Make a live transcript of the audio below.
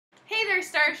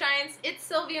there, Starshines. It's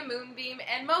Sylvia-Moonbeam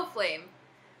and MoFlame.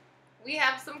 We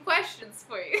have some questions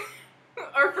for you.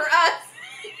 Or for us.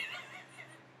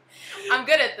 I'm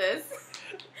good at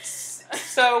this.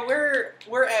 So we're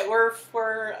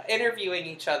interviewing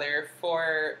each other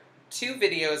for 2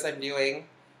 videos I'm doing,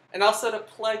 and also to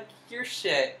plug your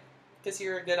shit because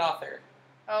you're a good author.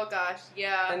 Oh gosh,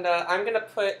 yeah. And I'm gonna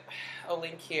put a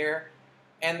link here,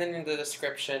 and then in the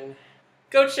description.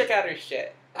 Go check out her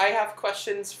shit. I have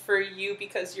questions for you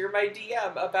because you're my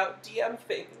DM about DM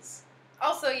things.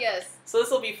 Also, yes. So this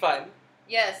will be fun.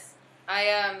 Yes,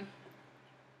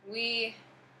 we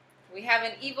have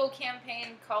an evil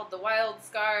campaign called the Wild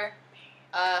Scar.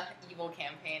 Evil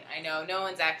campaign. I know, no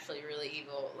one's actually really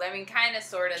evil. I mean, kind of,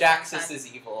 sort of. Jaxus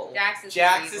is evil.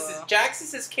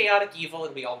 Jaxus is chaotic evil,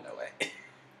 and we all know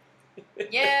it.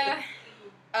 Yeah.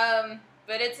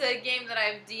 But it's a game that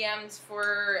I've DM'd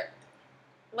for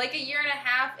like a year and a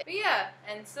half. But yeah,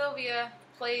 and Sylvia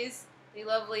plays the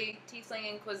lovely Tiefling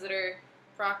Inquisitor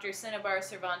Proctor Cinnabar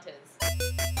Cervantes.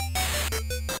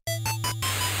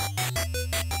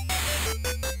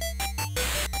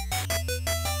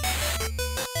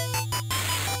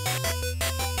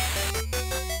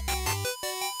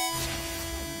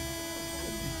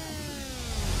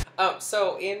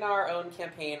 So in our own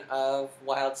campaign of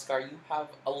Wild Scar, you have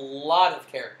a lot of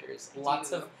characters, and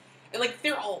like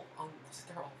they're all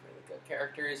really good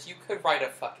characters. You could write a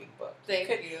fucking book. Thank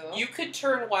you. You could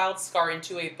turn Wild Scar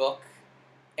into a book,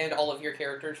 and all of your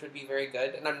characters would be very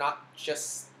good. And I'm not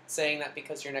just saying that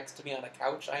because you're next to me on a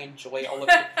couch. I enjoy all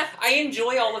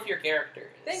of your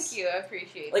characters. Thank you. I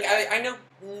appreciate that. Like I know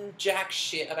jack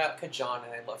shit about Kajan,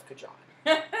 and I love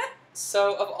Kajan.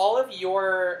 So, of all of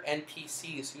your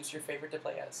NPCs, who's your favorite to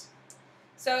play as?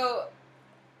 So,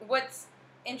 what's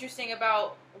interesting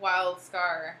about Wild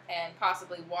Scar, and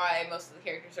possibly why most of the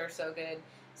characters are so good,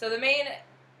 so the main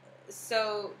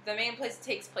place it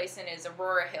takes place in is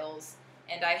Aurora Hills,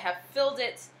 and I have filled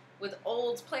it with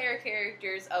old player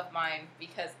characters of mine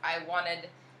because I wanted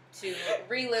to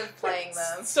relive playing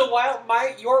them. So,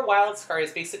 your Wild Scar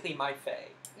is basically my Fae.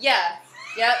 Yeah.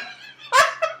 Yep.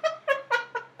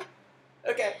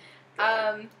 Okay.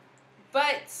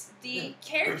 But the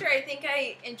character I think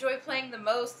I enjoy playing the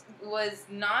most was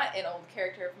not an old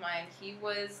character of mine. He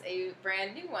was a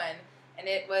brand new one, and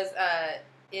it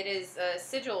is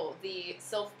Sigil, the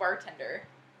Sylph bartender.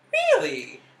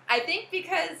 Really? I think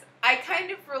because I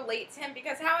kind of relate to him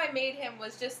because how I made him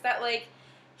was just that, like,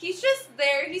 he's just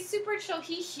there. He's super chill.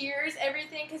 He hears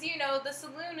everything because, you know, the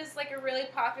saloon is like a really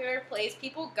popular place.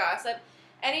 People gossip.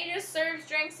 And he just serves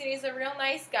drinks, and he's a real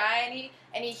nice guy,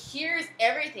 and he hears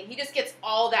everything. He just gets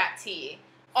all that tea.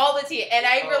 All the tea. And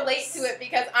I relate to it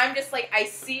because I'm just like, I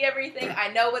see everything, I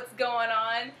know what's going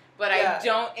on, but I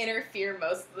don't interfere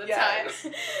most of the time.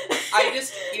 I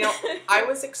just, I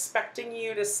was expecting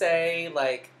you to say,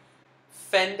 like,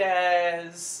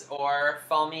 Fendez, or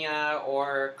Falmia,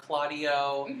 or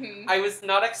Claudio. Mm-hmm. I was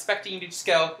not expecting you to just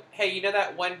go, hey, you know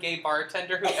that one gay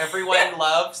bartender who everyone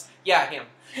loves? Yeah, him.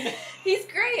 He's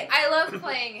great. I love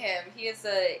playing him. He is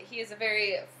a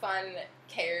very fun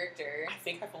character. I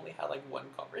think I've only had like one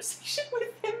conversation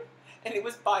with him, and it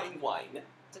was buying wine.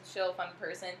 He's a chill, fun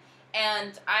person.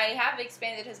 And I have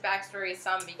expanded his backstory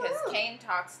some because Kane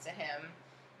talks to him.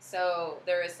 So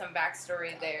there is some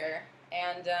backstory there.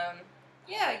 And,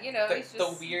 yeah, you know, he's just...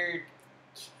 The weird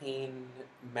Kane,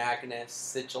 Magnus,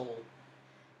 Sigil,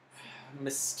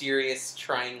 mysterious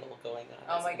triangle going on.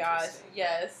 Oh my gosh,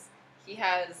 yes. He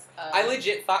has... I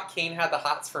legit thought Kane had the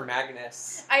hots for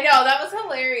Magnus. I know, that was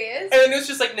hilarious. And then it was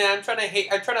just like, nah, I'm trying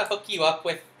to hook you up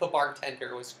with the bartender.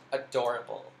 It was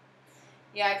adorable.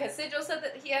 Yeah, because Sigil said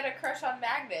that he had a crush on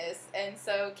Magnus, and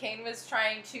so Kane was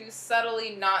trying to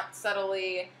not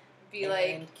subtly be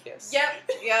and kiss.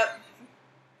 Yep.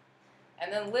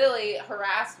 And then Lily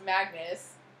harassed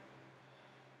Magnus.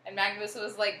 And Magnus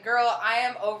was like, girl, I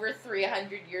am over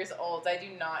 300 years old. I do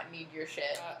not need your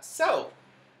shit. So,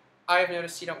 I've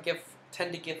noticed you don't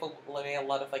tend to give away a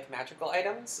lot of, like, magical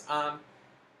items.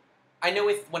 I know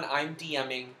when I'm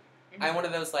DMing, I'm one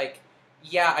of those, like,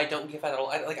 I don't give out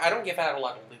I don't give out a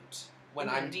lot of loot when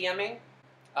I'm DMing.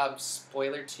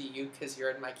 Spoiler to you, because you're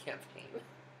in my campaign.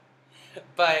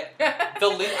 But the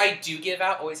loot I do give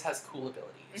out always has cool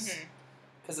abilities.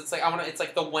 Because it's like, it's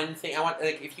like the one thing,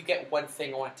 like, if you get one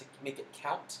thing, I want to make it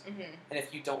count. And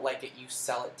if you don't like it, you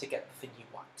sell it to get the thing you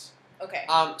want. Okay.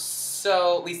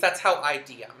 So, at least that's how I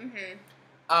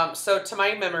DM. So, to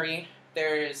my memory,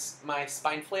 there's my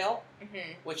Spine Flail,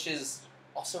 which is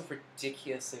also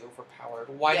ridiculously overpowered.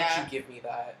 Why did you give me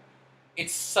that?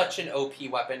 It's such an OP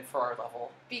weapon for our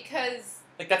level. Because...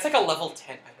 Like, that's like a level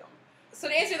 10 item. So,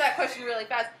 to answer that question really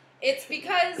fast, It's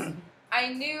because I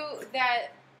knew that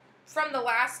from the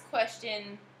last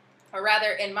question, or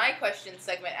rather in my question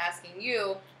segment asking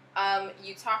you,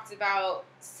 you talked about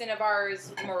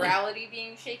Cinnabar's morality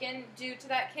being shaken due to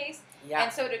that case. Yeah.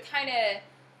 And so to kind of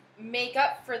make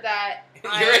up for that...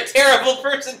 You're a terrible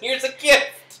person, here's a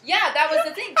gift! Yeah, that was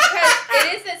the thing,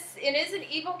 because it is an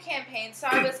evil campaign, so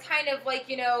I was kind of like,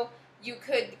 you know, you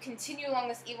could continue along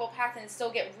this evil path and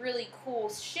still get really cool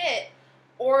shit,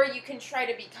 or you can try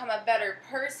to become a better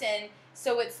person,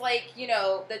 so it's like, you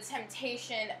know, the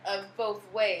temptation of both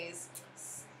ways.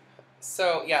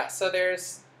 So, yeah, so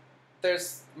there's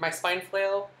my Spine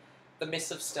Flail, the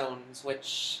Mists of Stones,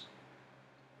 which...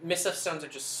 Mists of Stones are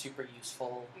just super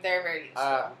useful. They're very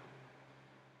useful.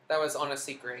 That was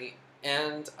honestly great.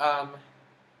 And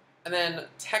then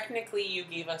technically you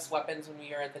gave us weapons when we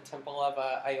were at the Temple of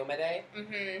Iomade.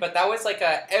 Mm-hmm. But that was like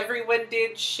everyone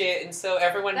did shit, and so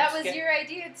everyone... That was your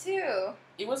idea, too.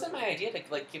 It wasn't my idea to,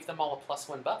 like, give them all a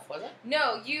 +1 buff, was it?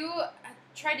 No, you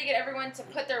tried to get everyone to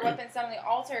put their weapons down on the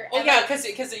altar. Oh, yeah, because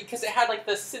it had, like,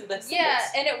 the symbols. Yeah,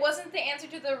 and it wasn't the answer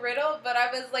to the riddle, but I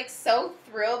was, like, so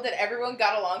thrilled that everyone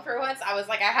got along for once. I was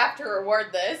like, I have to reward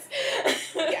this.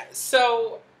 Yeah,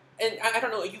 so... And I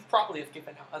don't know, you probably have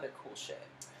given out other cool shit.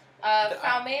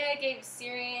 Falmea gave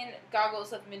Syrian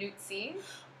goggles of Minute.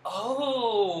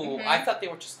 Oh, Mm-hmm. I thought they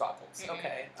were just goggles. Mm-mm.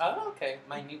 Okay. Oh, okay.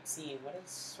 Minute scene. What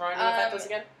is wrong with that does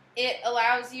again? It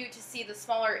allows you to see the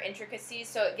smaller intricacies,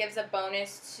 so it gives a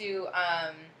bonus to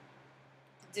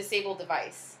disable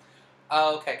device.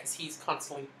 Oh, okay, because he's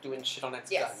constantly doing shit on its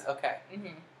gun. Okay.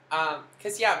 Mm-hmm.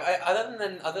 Because yeah, other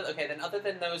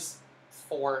than those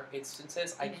 4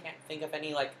 instances, I can't think of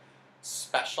any like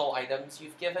special items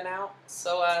you've given out.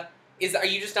 So, are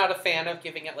you just not a fan of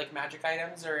giving out like magic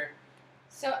items, or?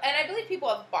 So, and I believe people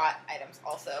have bought items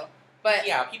also, but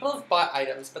yeah, people have bought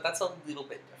items, but that's a little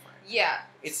bit different. Yeah,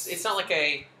 it's not like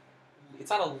it's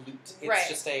not a loot. It's right.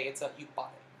 just you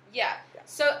bought it. Yeah.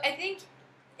 So I think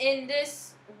in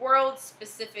this world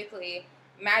specifically,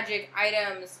 magic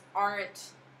items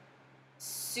aren't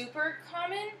super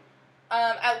common.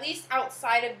 At least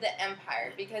outside of the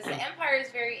Empire, because the Empire is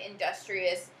very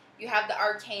industrious. You have the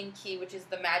Arcane Key, which is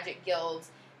the magic guild.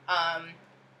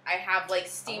 I have, like,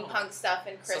 steampunk stuff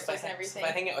and crystals and everything. So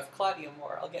if I hang out with Claudia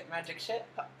more, I'll get magic shit?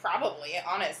 Probably,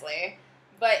 honestly.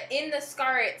 But in the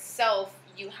Scar itself,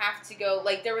 you have to go...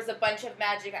 Like, there was a bunch of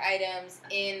magic items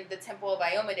in the Temple of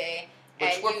Iomade.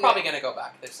 Which we're probably going to go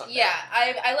back. There's something. Yeah,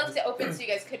 I left it open so you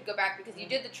guys could go back, because you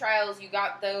did the trials, you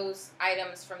got those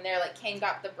items from there. Like, Kane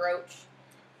got the brooch.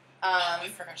 I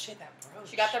forgot she had that brooch.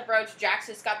 She got the brooch,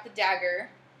 Jaxus got the dagger,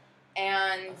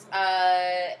 and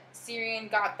Syrian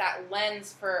got that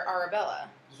lens for Arabella.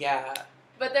 Yeah.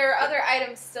 But there are other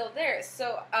items still there.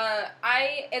 So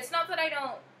it's not that I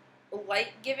don't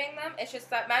like giving them, it's just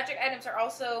that magic items are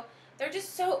also... They're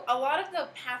just so... A lot of the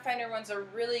Pathfinder ones are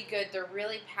really good, they're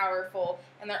really powerful,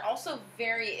 and they're also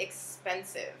very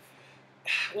expensive.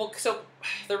 Well, so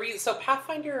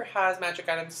Pathfinder has magic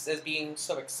items as being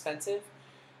so expensive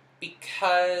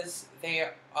because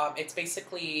it's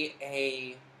basically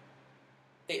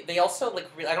they also, like,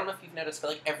 I don't know if you've noticed, but,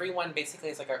 like, everyone basically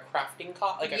is, like, a crafting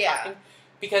crafting,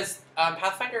 because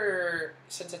Pathfinder,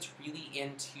 since it's really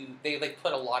into... They, like,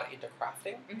 put a lot into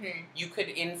crafting. Mm-hmm. You could,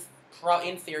 in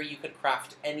theory, you could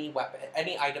craft any weapon,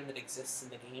 any item that exists in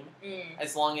the game,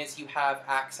 as long as you have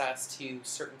access to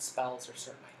certain spells or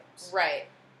certain items. Right.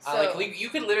 So, like, you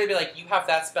could literally be like, you have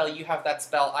that spell, you have that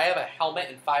spell, I have a helmet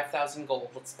and 5,000 gold.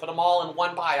 Let's put them all in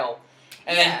one pile.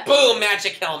 And then, boom,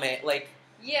 magic helmet. Like...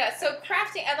 Yeah, so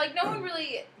crafting... And, like, no one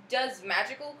really does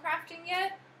magical crafting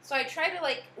yet. So I try to,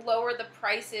 like, lower the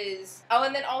prices. Oh,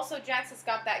 and then also Jax has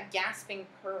got that gasping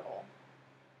pearl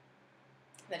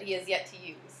that he has yet to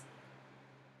use.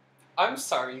 I'm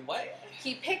sorry, what?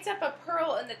 He picked up a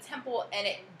pearl in the temple and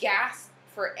it gasped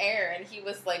for air, and he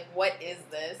was like, what is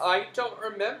this? I don't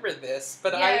remember this,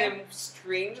 but I am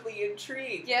strangely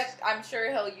intrigued. Yep, I'm sure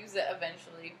he'll use it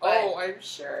eventually. But, I'm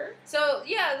sure. So,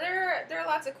 yeah, there are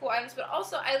lots of cool items, but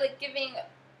also I like giving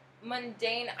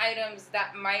mundane items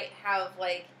that might have,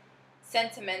 like,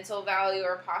 sentimental value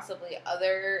or possibly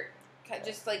other,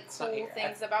 just, like, cool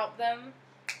things about them.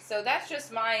 So that's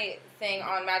just my thing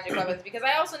on magic weapons, because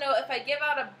I also know if I give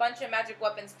out a bunch of magic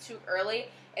weapons too early,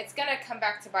 it's gonna come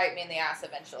back to bite me in the ass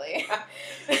eventually.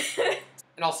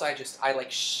 And also, I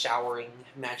like showering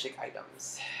magic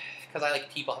items, because I like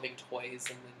people having toys,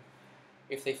 and then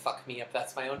if they fuck me up,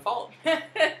 that's my own fault.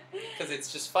 Because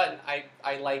it's just fun.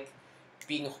 I like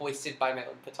being hoisted by my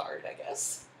own petard, I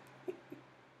guess.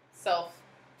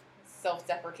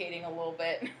 Self-deprecating a little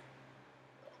bit.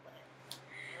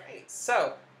 Right.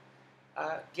 So,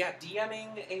 Yeah,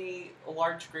 DMing a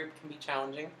large group can be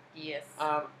challenging. Yes.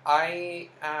 I'm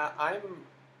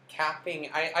capping.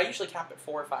 I usually cap at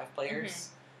 4 or 5 players.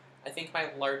 I think my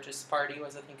largest party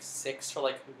was 6 for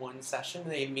like one session.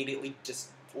 They immediately just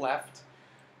left.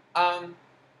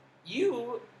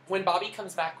 You, when Bobby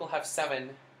comes back, will have 7,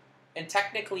 and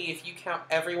technically, if you count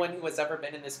everyone who has ever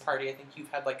been in this party, I think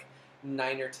you've had like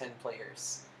 9 or 10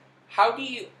 players. How do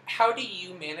you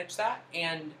manage that?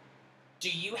 And do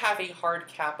you have a hard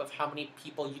cap of how many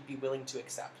people you'd be willing to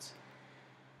accept?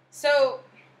 So,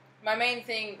 my main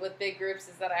thing with big groups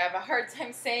is that I have a hard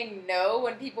time saying no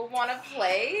when people want to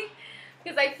play.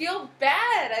 Because I feel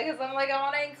bad. Because I'm like, I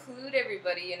want to include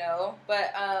everybody, you know.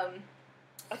 But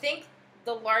I think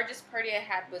the largest party I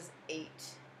had was 8.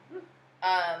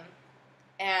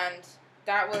 And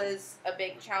that was a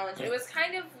big challenge. It was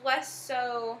kind of less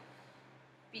so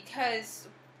because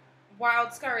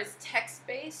WildScar is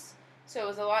text-based. So it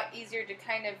was a lot easier to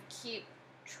kind of keep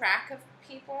track of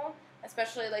people,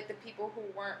 especially like the people who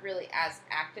weren't really as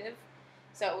active.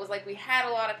 So it was like we had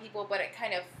a lot of people, but it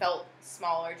kind of felt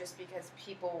smaller just because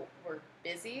people were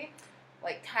busy,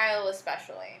 like Kyle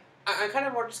especially. I'm kind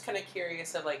of more just kind of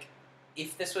curious of like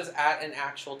if this was at an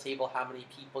actual table, how many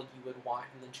people you would want,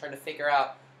 and then trying to figure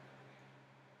out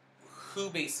who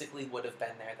basically would have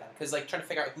been there then, because like trying to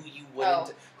figure out who you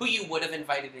would have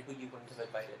invited and who you wouldn't have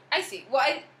invited. I see. Well,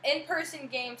 in-person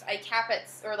games I cap at,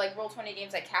 or like Roll20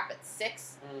 games I cap at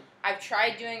 6. I've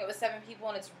tried doing it with 7 people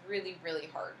and it's really, really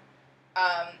hard.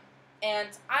 And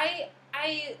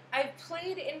I've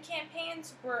played in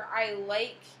campaigns where I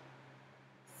like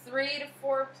 3 to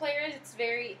 4 players. It's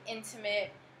very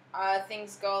intimate.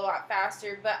 Things go a lot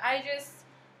faster, but I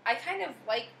kind of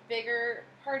like bigger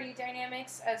party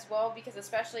dynamics as well, because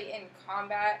especially in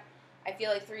combat, I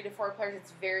feel like 3 to 4 players,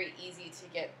 it's very easy to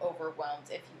get overwhelmed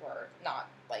if you are not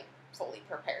like fully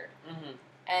prepared.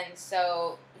 And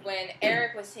so when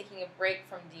Eric was taking a break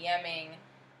from DMing,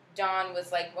 Dawn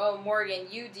was like, "Well, Morgan,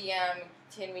 you DM.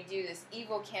 Can we do this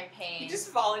evil campaign?" He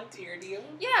just volunteered you.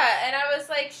 Yeah, and I was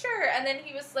like, "Sure." And then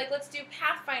he was like, "Let's do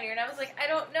Pathfinder." And I was like, "I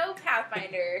don't know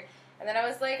Pathfinder." And then I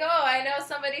was like, "Oh, I know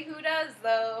somebody who does,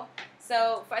 though."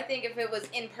 So I think if it was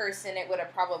in person, it would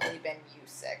have probably been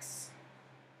U6.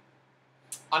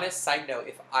 On a side note,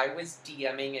 if I was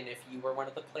DMing and if you were one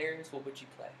of the players, what would you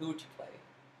play? Who would you play?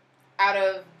 Out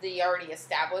of the already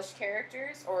established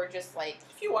characters, or just like...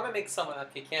 If you want to make someone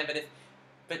up, you can,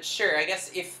 but sure, I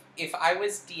guess if I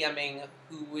was DMing,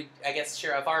 who would, I guess,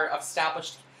 sure, of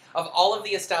all of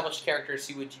the established characters,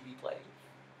 who would you be playing?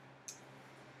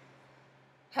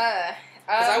 Because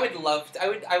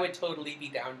I would totally be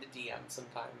down to DM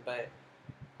sometime, but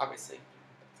obviously.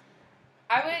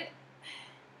 I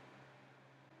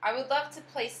would love to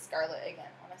play Scarlet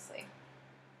again, honestly.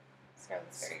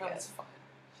 Scarlet's very good. Fun.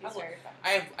 She's very fun.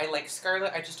 I like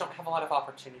Scarlet, I just don't have a lot of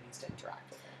opportunities to interact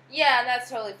with her. Yeah, and that's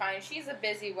totally fine. She's a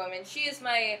busy woman. She's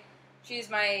my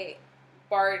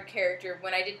bard character.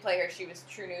 When I did play her, she was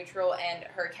true neutral, and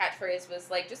her catchphrase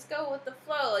was like, "Just go with the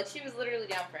flow." Like, she was literally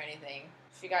down for anything.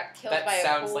 She got killed by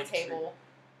a pool table. True.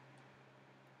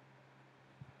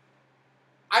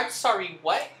 I'm sorry,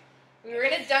 what? We were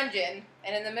in a dungeon,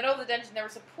 and in the middle of the dungeon there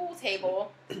was a pool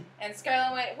table, and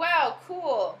Scarlet went, "Wow,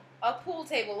 cool, a pool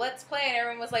table, let's play." And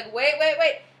everyone was like, "Wait, wait,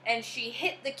 wait." And she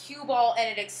hit the cue ball, and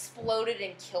it exploded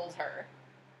and killed her.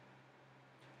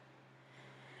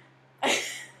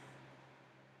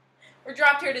 Or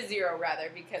dropped her to 0, rather,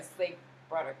 because they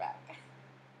brought her back.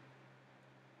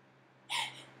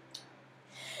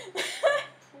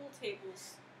 Pool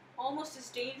tables. Almost as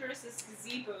dangerous as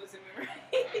gazebos, am I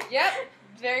right? Yep,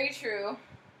 very true.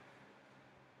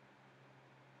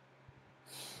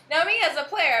 Now, me as a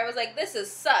player, I was like, this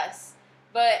is sus.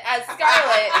 But as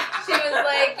Scarlet, she was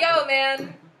like, "Yo,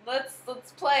 man, let's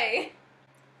play."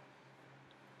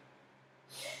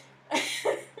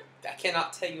 I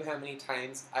cannot tell you how many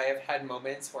times I have had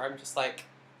moments where I'm just like,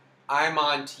 "I'm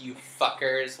on to you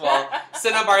fuckers," while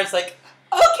Cinnabar's like,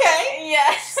 "Okay."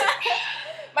 Yes.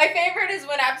 My favorite is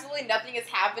when absolutely nothing is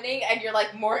happening and you're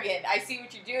like, "Morgan, I see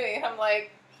what you're doing." And I'm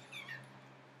like,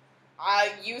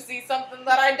 you see something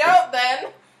that I don't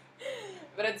then.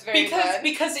 But it's very fun.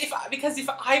 Because if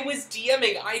I was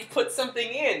DMing, I'd put something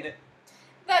in.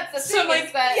 That's the thing, like,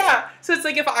 is that... Yeah, so it's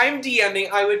like if I'm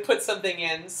DMing, I would put something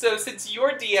in. So since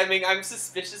you're DMing, I'm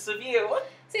suspicious of you.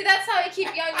 See, that's how I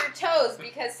keep you on your toes,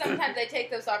 because sometimes I take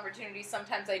those opportunities,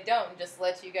 sometimes I don't, and just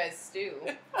let you guys stew.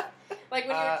 Like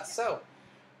when you're... So,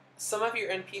 some of your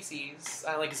NPCs,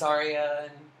 like Zarya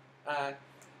and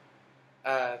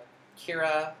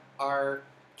Kira, are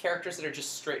characters that are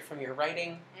just straight from your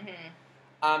writing.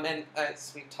 Mm-hmm. And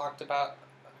as we talked about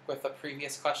with the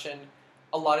previous question,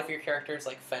 a lot of your characters,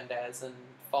 like Fendez and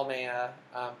Falmea,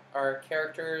 are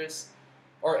characters,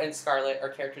 and Scarlet are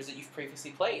characters that you've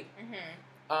previously played.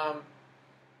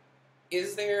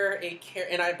 Is there a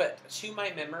but to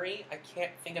my memory, I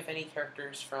can't think of any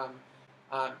characters from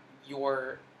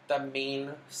the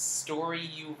main story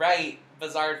you write,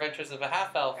 Bizarre Adventures of a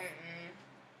Half-Elf.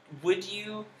 Would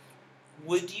you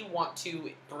want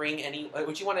to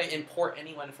would you want to import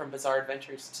anyone from Bizarre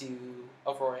Adventures to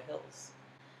Aurora Hills?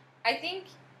 I think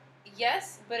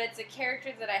yes, but it's a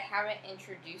character that I haven't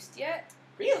introduced yet.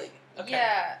 Really? Okay.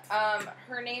 Yeah.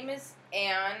 Her name is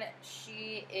Anne.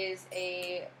 She is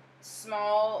a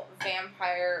small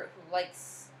vampire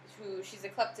she's a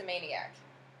kleptomaniac.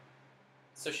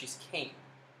 So she's Kane.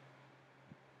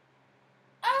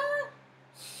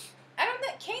 I don't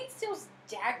think Kane steals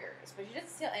daggers, but she doesn't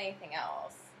steal anything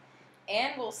else.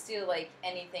 Anne will steal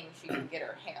anything she can get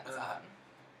her hands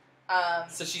on.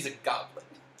 So she's a goblin.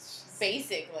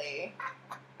 Basically.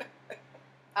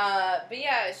 But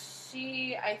yeah,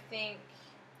 she I think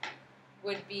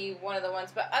would be one of the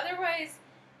ones. But otherwise,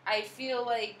 I feel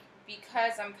like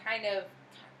because I'm kind of,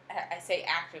 I say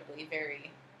actively,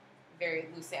 very, very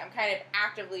loosely, I'm kind of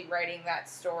actively writing that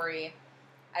story.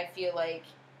 I feel like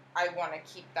I want to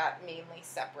keep that mainly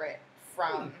separate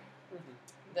from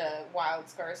the Wild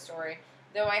Scar story.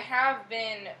 Though I have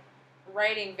been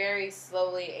writing very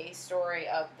slowly a story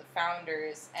of the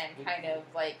founders and kind of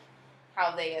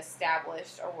how they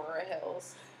established Aurora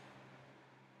Hills.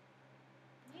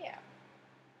 Yeah.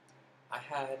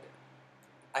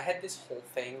 I had this whole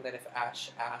thing that if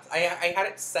Ash asked... I had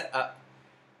it set up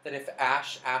that if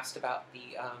Ash asked about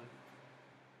the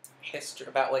history,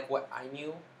 about what I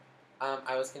knew,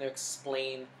 I was going to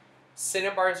explain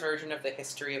Cinnabar's version of the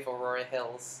history of Aurora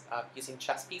Hills using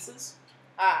chess pieces.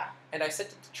 And I sent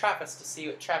it to Travis to see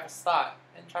what Travis thought.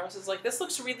 And Travis is like, this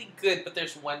looks really good, but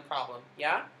there's one problem.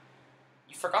 Yeah?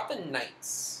 You forgot the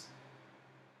knights.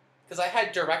 Because I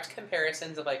had direct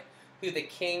comparisons of who the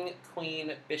king,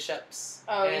 queen, bishops,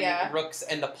 rooks,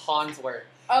 and the pawns were.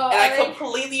 And I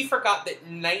completely forgot that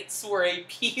knights were a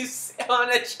piece on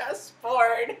a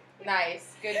chessboard.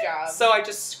 Nice. Good job. So I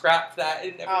just scrapped that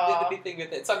and never did anything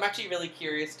with it. So I'm actually really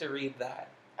curious to read that.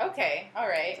 Okay, all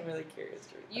right. I'm really curious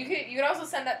to read that. You could also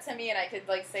send that to me and I could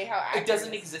say how accurate it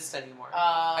doesn't exist anymore.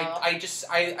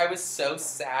 I was so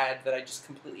sad that I just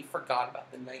completely forgot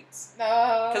about the knights.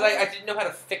 Because I didn't know how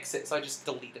to fix it, so I just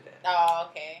deleted it. Oh,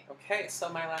 okay. Okay, so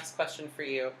my last question for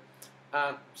you.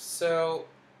 So,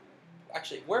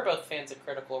 actually, we're both fans of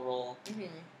Critical Role.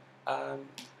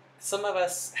 Some of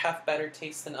us have better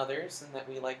taste than others in that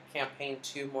we like Campaign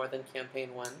 2 more than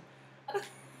Campaign 1.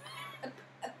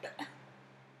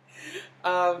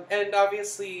 And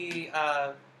obviously,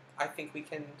 I think we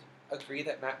can agree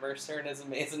that Matt Mercer is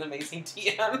an amazing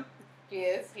TM. He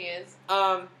is.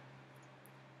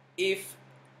 If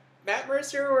Matt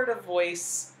Mercer were to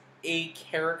voice a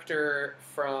character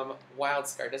from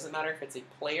Wildscar, doesn't matter if it's a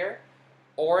player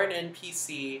or an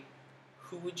NPC,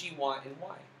 who would you want and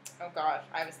why? Oh gosh,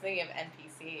 I was thinking of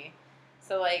NPC.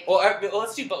 So well,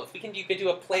 let's do both. You can do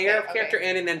a player character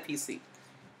and an NPC.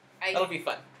 That'll be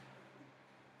fun.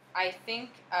 I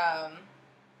think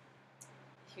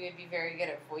he would be very good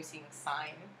at voicing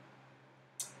Sign.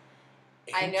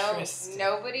 I know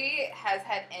nobody has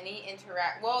had any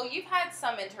interact. Well, you've had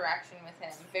some interaction with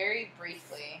him, very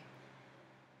briefly.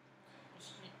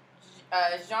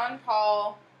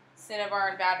 Jean-Paul, Cinnabar,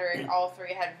 and Badrick, all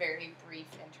three had very brief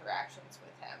interactions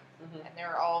with him. And they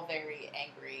were all very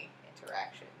angry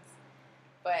interactions.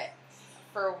 But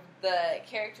for the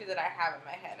character that I have in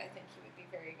my head, I think he would be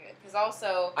very good. Because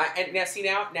also...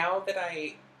 now that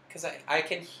I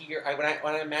can hear...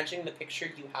 When I'm imagining the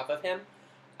picture you have of him,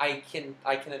 I can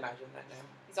imagine that now.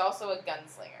 He's also a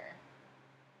gunslinger.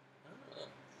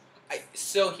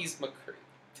 So he's McCree.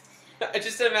 I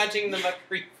just imagining the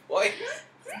McCree voice.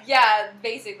 Yeah,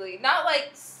 basically. Not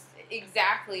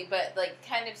exactly, but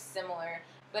kind of similar.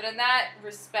 But in that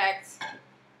respect,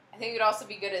 I think he would also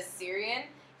be good as Syrian.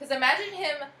 Because imagine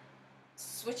him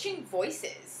switching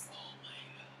voices. Oh my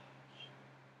gosh.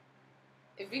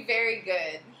 It'd be very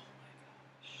good. Oh my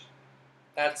gosh.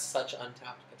 That's such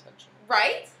untapped potential.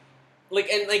 Right?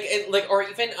 Or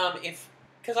even if,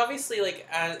 because obviously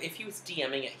if he was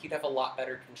DMing it, he'd have a lot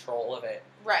better control of it.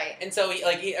 Right. And so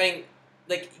I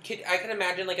can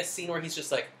imagine a scene where he's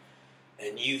just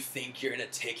and you think you're gonna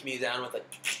take me down with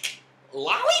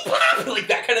lollipop,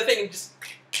 that kind of thing, and just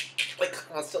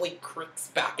constantly cricks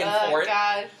back and forth.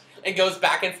 Gosh. And goes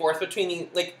back and forth between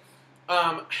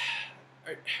how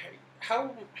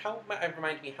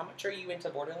remind me, how much are you into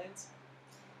Borderlands?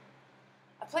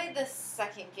 I played the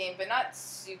second game, but not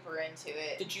super into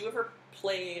it. Did you ever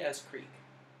play as Krieg?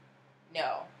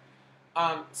 No.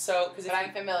 Because But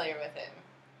I'm familiar with him.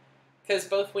 Because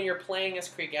both when you're playing as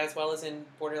Krieg, as well as in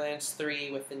Borderlands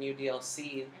 3 with the new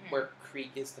DLC, where Krieg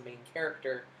is the main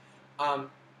character,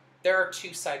 there are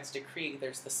two sides to Krieg.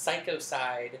 There's the psycho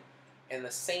side and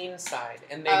the sane side,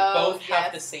 and they both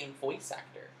have the same voice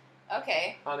actor.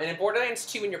 Okay. And in Borderlands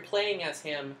 2, when you're playing as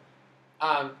him,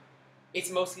 it's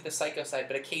mostly the psycho side,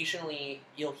 but occasionally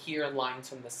you'll hear lines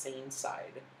from the sane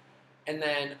side. And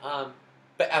then,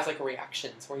 but as like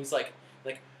reactions, where he's like,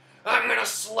 I'm gonna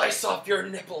slice off your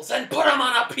nipples and put them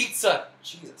on a pizza!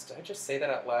 Jesus, did I just say that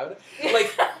out loud?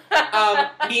 Like,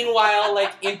 meanwhile,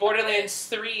 like, in Borderlands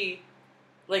 3,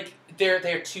 like,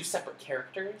 they're two separate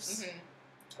characters,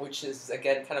 which is,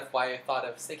 again, kind of why I thought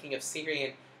of thinking of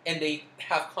Syrian, and they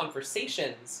have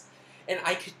conversations, and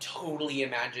I could totally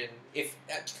imagine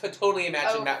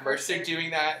Matt Mercer doing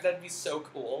that. That'd be so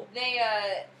cool.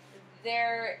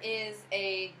 There is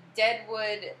a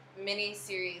Deadwood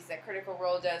mini-series that Critical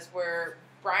Role does where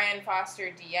Brian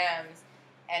Foster DMs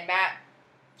and Matt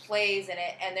plays in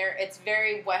it, and it's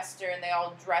very Western. They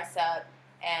all dress up,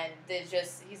 and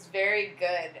he's very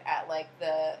good at like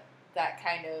that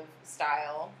kind of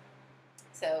style.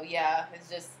 So yeah, it's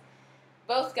just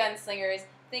both gunslingers.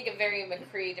 Think of very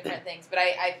McCree, different things, but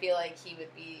I feel like he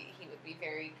would be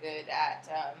very good at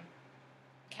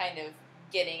kind of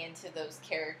getting into those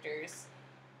characters.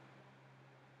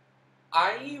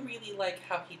 I really like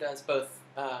how he does both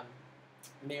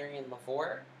Marion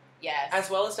Lavore, yes, as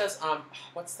well as does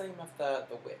what's the name of the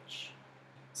witch?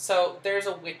 So there's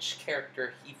a witch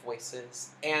character he voices,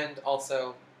 and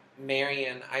also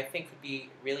Marion I think would be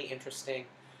really interesting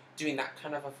doing that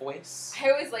kind of a voice. I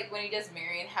always like when he does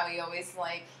Marion, how he always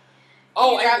like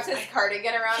he wraps his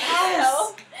cardigan around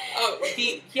himself.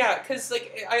 Because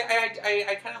like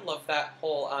I kind of love that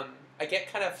whole I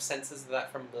get kind of senses of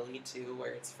that from Lily too,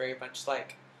 where it's very much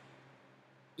like,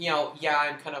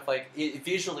 I'm kind of like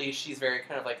visually she's very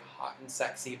kind of like hot and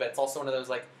sexy, but it's also one of those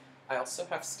like I also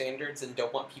have standards and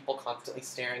don't want people constantly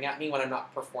staring at me when I'm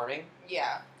not performing.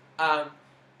 Yeah.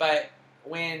 But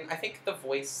when I think the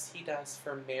voice he does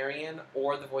for Marion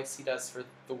or the voice he does for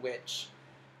the witch,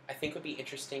 I think would be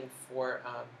interesting for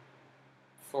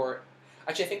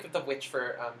actually I think of the witch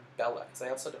for Bella, because I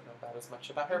also don't know about as much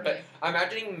about her. But I'm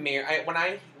imagining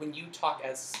when you talk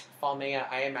as Falmea,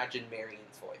 I imagine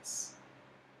Marion's voice.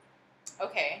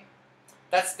 Okay.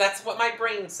 That's what my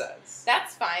brain says.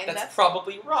 That's fine. That's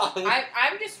probably wrong.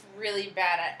 I'm just really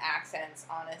bad at accents,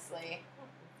 honestly.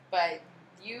 But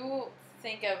you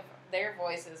think of their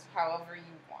voices however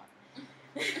you want.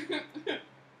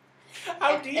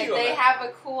 How do you? If they have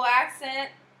a cool accent,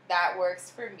 that works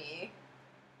for me.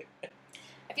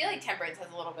 I feel like Temperance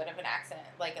has a little bit of an accent,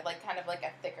 like kind of like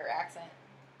a thicker accent.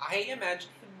 I imagine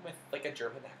him with like a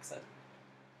German accent.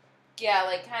 Yeah,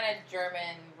 like kind of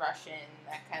German, Russian,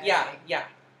 that kind of thing. Yeah.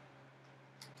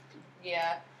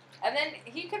 Yeah. And then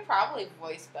he could probably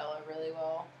voice Bella really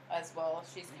well as well.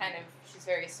 She's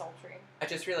very sultry. I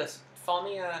just realized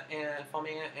Falmea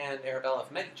and Arabella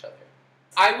have met each other.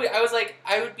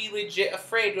 I would be legit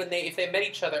afraid if they met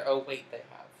each other. Oh wait, they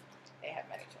have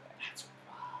met each other. That's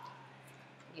right.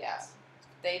 Yeah.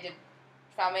 They did.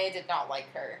 Falmea did not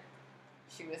like her.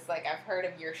 She was like, I've heard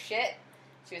of your shit.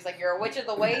 She was like, you're a witch of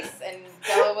the waste, and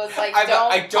Bella was like,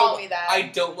 don't call me that. I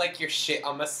don't like your shit.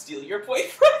 I'm gonna steal your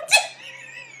boyfriend.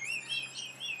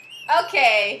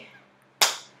 Okay.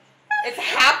 It's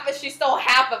half, but she stole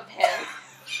half of him.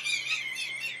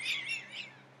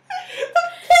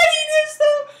 Pettiness,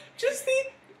 though.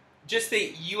 Just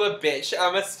the you a bitch.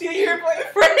 I'm gonna steal your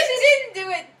boyfriend. She didn't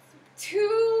do it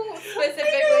too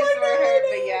specifically for her,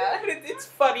 but yeah. But it's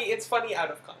funny. It's funny out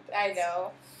of context. I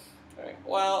know. All right.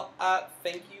 Well,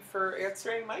 thank you for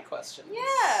answering my questions.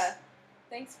 Yeah.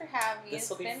 Thanks for having me. This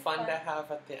will be fun to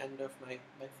have at the end of my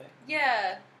thing.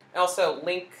 Yeah. Also,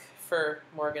 link for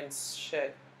Morgan's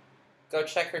shit. Go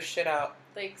check her shit out.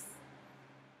 Thanks.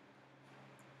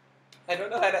 I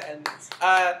don't know how to end this.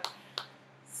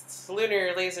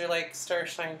 Lunar, laser, like, star,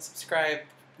 shine, subscribe,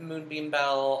 moonbeam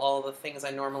bell, all the things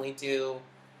I normally do.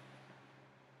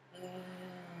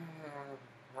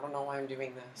 I don't know why I'm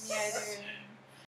doing this. Yeah,